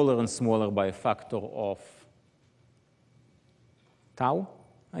get smaller and smaller by a factor of tau,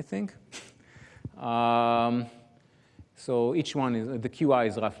 I think. So each one is, the Qi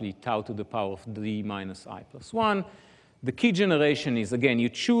is roughly tau to the power of d minus I plus 1. The key generation is, again, you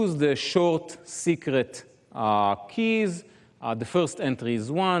choose the short secret keys. The first entry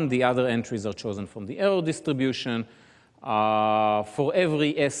is 1. The other entries are chosen from the error distribution. For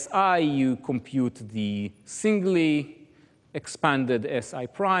every Si, you compute the singly expanded Si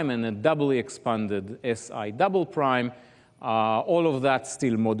prime and a doubly expanded Si double prime. All of that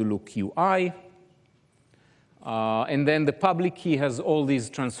still modulo Qi. And then the public key has all these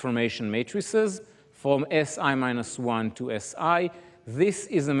transformation matrices from Si minus 1 to Si. This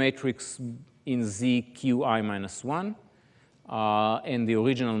is a matrix in ZQi minus 1, and the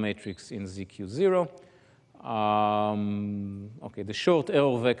original matrix in ZQ0. OK, the short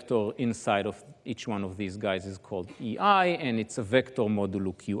error vector inside of each one of these guys is called EI, and it's a vector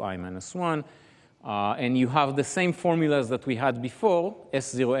modulo Qi minus 1. And you have the same formulas that we had before.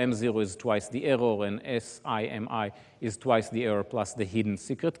 S0, M0 is twice the error, and Si, Mi is twice the error plus the hidden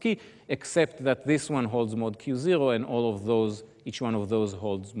secret key, except that this one holds mod Q0, and all of those, each one of those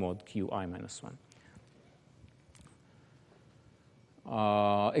holds mod Qi minus 1.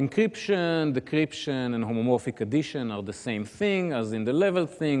 Encryption, decryption, and homomorphic addition are the same thing as in the level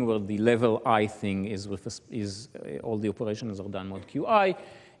thing, where the level I thing is all the operations are done mod Qi.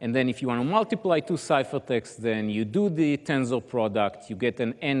 And then if you want to multiply 2 ciphertexts, then you do the tensor product. You get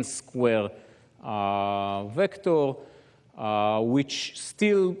an n square vector, which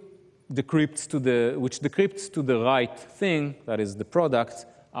still decrypts to the right thing, that is the product,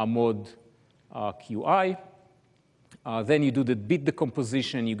 mod Qi. Then you do the bit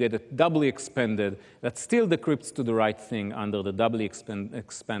decomposition. You get a doubly expanded that still decrypts to the right thing under the doubly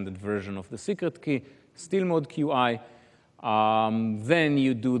expanded version of the secret key, still mod Qi. Then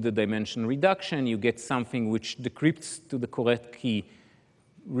you do the dimension reduction. You get something which decrypts to the correct key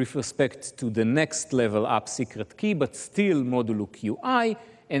with respect to the next level up secret key, but still modulo QI.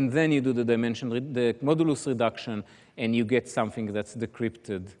 And then you do the the modulus reduction, and you get something that's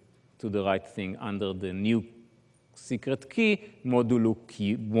decrypted to the right thing under the new secret key,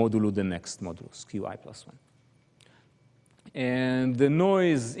 modulo the next modulus, QI plus 1. And the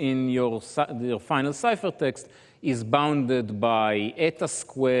noise in your final ciphertext is bounded by eta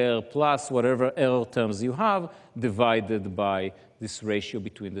square plus whatever error terms you have divided by this ratio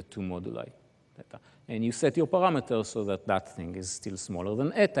between the two moduli, theta. And you set your parameters so that that thing is still smaller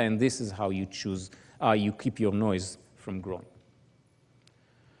than eta, and this is how you choose, you keep your noise from growing.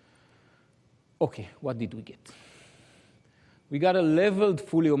 Okay, what did we get? We got a leveled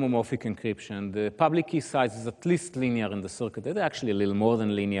fully homomorphic encryption. The public key size is at least linear in the circuit. It's actually a little more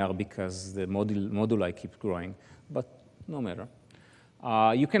than linear because the moduli keep growing, but no matter.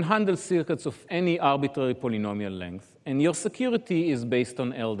 You can handle circuits of any arbitrary polynomial length, and your security is based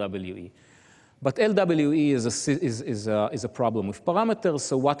on LWE. But LWE is a problem with parameters,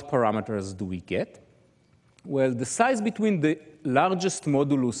 so what parameters do we get? Well, the size between the largest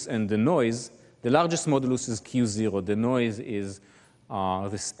modulus and the noise, the largest modulus is Q0, the noise is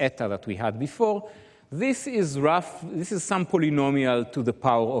this eta that we had before. This is some polynomial to the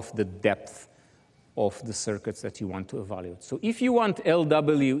power of the depth of the circuits that you want to evaluate. So if you want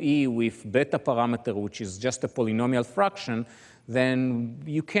LWE with beta parameter, which is just a polynomial fraction, then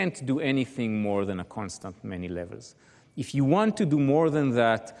you can't do anything more than a constant many levels. If you want to do more than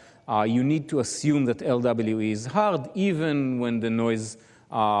that, you need to assume that LWE is hard, even when the noise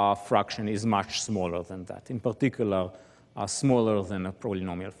fraction is much smaller than that, in particular, smaller than a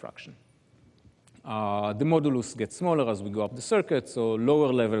polynomial fraction. The modulus gets smaller as we go up the circuit, so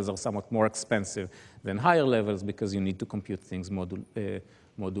lower levels are somewhat more expensive than higher levels because you need to compute things modulo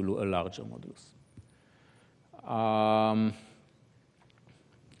a larger modulus.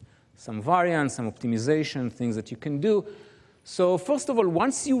 Some variance, some optimization, things that you can do. So first of all,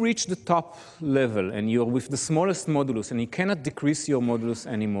 once you reach the top level and you're with the smallest modulus and you cannot decrease your modulus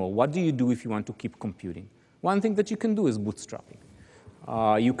anymore, what do you do if you want to keep computing? One thing that you can do is bootstrapping.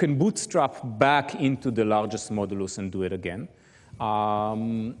 You can bootstrap back into the largest modulus and do it again.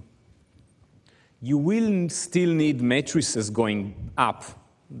 You will still need matrices going up.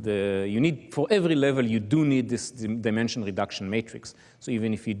 For every level, you do need this dimension reduction matrix. So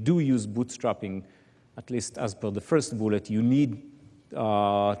even if you do use bootstrapping, at least as per the first bullet, you need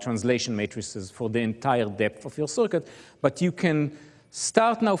translation matrices for the entire depth of your circuit. But you can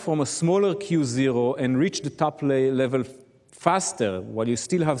start now from a smaller Q0 and reach the top level faster while you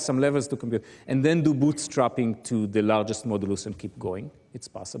still have some levels to compute, and then do bootstrapping to the largest modulus and keep going. It's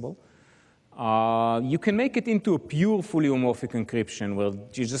possible. You can make it into a pure fully homomorphic encryption where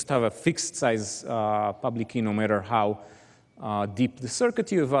you just have a fixed size public key no matter how deep the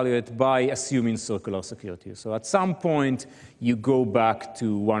circuit you evaluate by assuming circular security. So at some point, you go back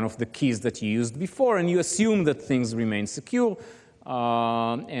to one of the keys that you used before, and you assume that things remain secure,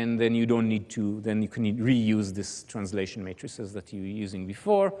 and then you don't need to, then you can reuse this translation matrices that you were using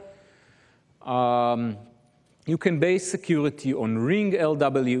before. You can base security on ring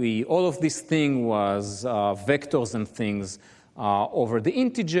LWE. All of this thing was vectors and things over the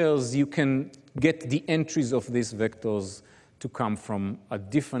integers. You can get the entries of these vectors to come from a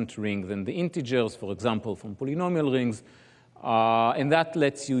different ring than the integers, for example, from polynomial rings. And that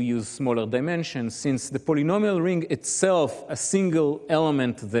lets you use smaller dimensions. Since the polynomial ring itself, a single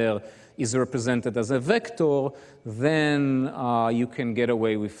element there, is represented as a vector, then you can get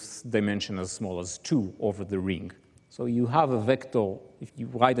away with dimension as small as 2 over the ring. So you have a vector. If you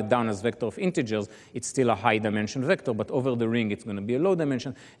write it down as vector of integers, it's still a high dimension vector, but over the ring, it's going to be a low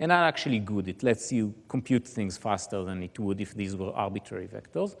dimension. And that's actually good. It lets you compute things faster than it would if these were arbitrary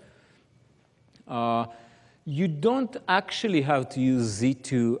vectors. You don't actually have to use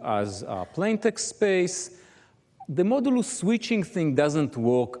Z2 as a plaintext space. The modulus switching thing doesn't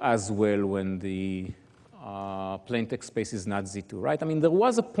work as well when the plaintext space is not Z2, right? I mean, there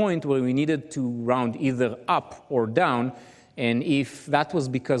was a point where we needed to round either up or down, and if that was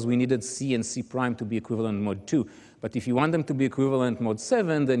because we needed C and C prime to be equivalent mod 2. But if you want them to be equivalent mod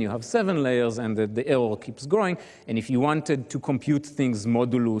 7, then you have 7 layers, and the error keeps growing. And if you wanted to compute things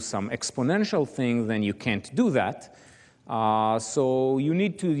modulo some exponential thing, then you can't do that. So you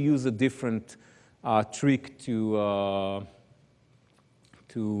need to use a different trick to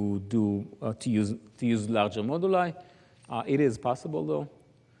use larger moduli. It is possible, though.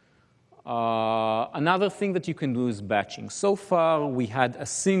 Another thing that you can do is batching. So far, we had a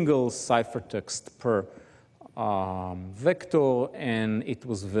single ciphertext per vector, and it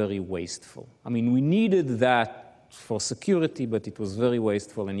was very wasteful. I mean, we needed that for security, but it was very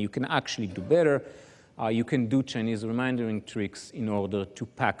wasteful, and you can actually do better. You can do Chinese remindering tricks in order to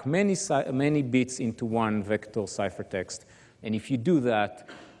pack many bits into one vector ciphertext. And if you do that,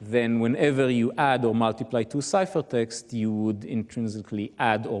 then whenever you add or multiply two ciphertext, you would intrinsically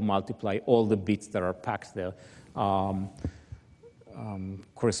add or multiply all the bits that are packed there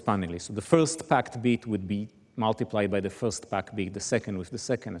correspondingly. So the first packed bit would be multiplied by the first packed bit, the second with the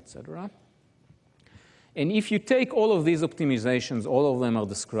second, etc. And if you take all of these optimizations, all of them are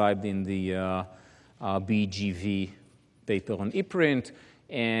described in the BGV paper on ePrint,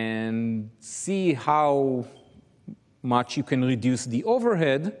 and see how much you can reduce the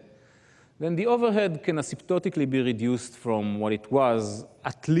overhead, then the overhead can asymptotically be reduced from what it was,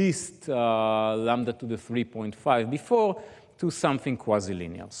 at least lambda to the 3.5 before, to something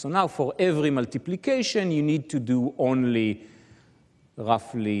quasi-linear. So now for every multiplication, you need to do only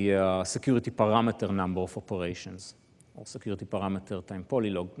roughly security parameter number of operations, or security parameter times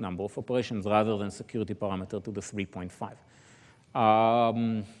polylog number of operations, rather than security parameter to the 3.5.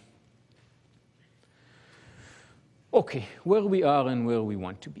 OK, where we are and where we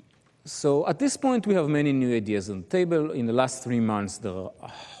want to be. So at this point, we have many new ideas on the table. In the last 3 months, there are a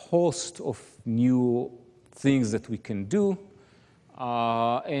host of new things that we can do.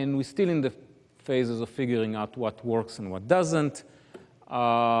 And we're still in the phases of figuring out what works and what doesn't.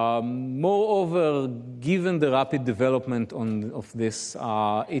 Moreover, given the rapid development of this,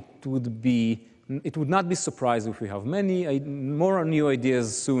 it would not be surprised if we have many more new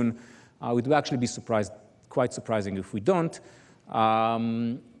ideas soon. It would actually be quite surprising if we don't.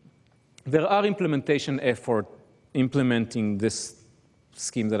 There are implementation efforts implementing this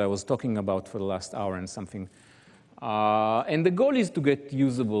scheme that I was talking about for the last hour and something. And the goal is to get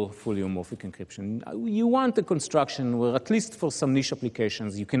usable fully homomorphic encryption. You want a construction where, at least for some niche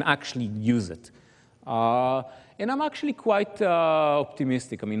applications, you can actually use it. And I'm actually quite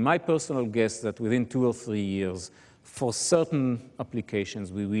optimistic. I mean, my personal guess that within 2 or 3 years, for certain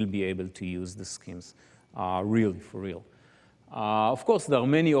applications, we will be able to use the schemes really, for real. Of course, there are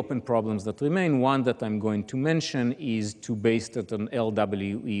many open problems that remain. One that I'm going to mention is to base it on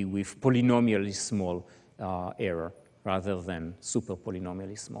LWE with polynomially small error rather than super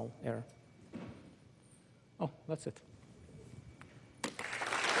polynomially small error. Oh, that's it.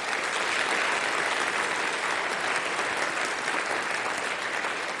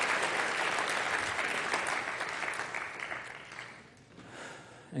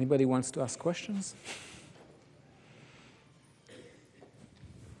 Anybody wants to ask questions?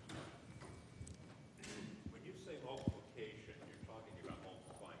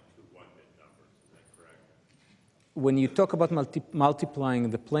 When you talk about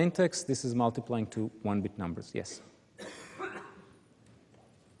multiplying the plain text, this is multiplying to 1-bit numbers, yes.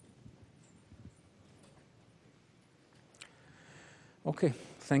 OK,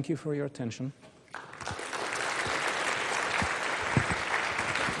 thank you for your attention.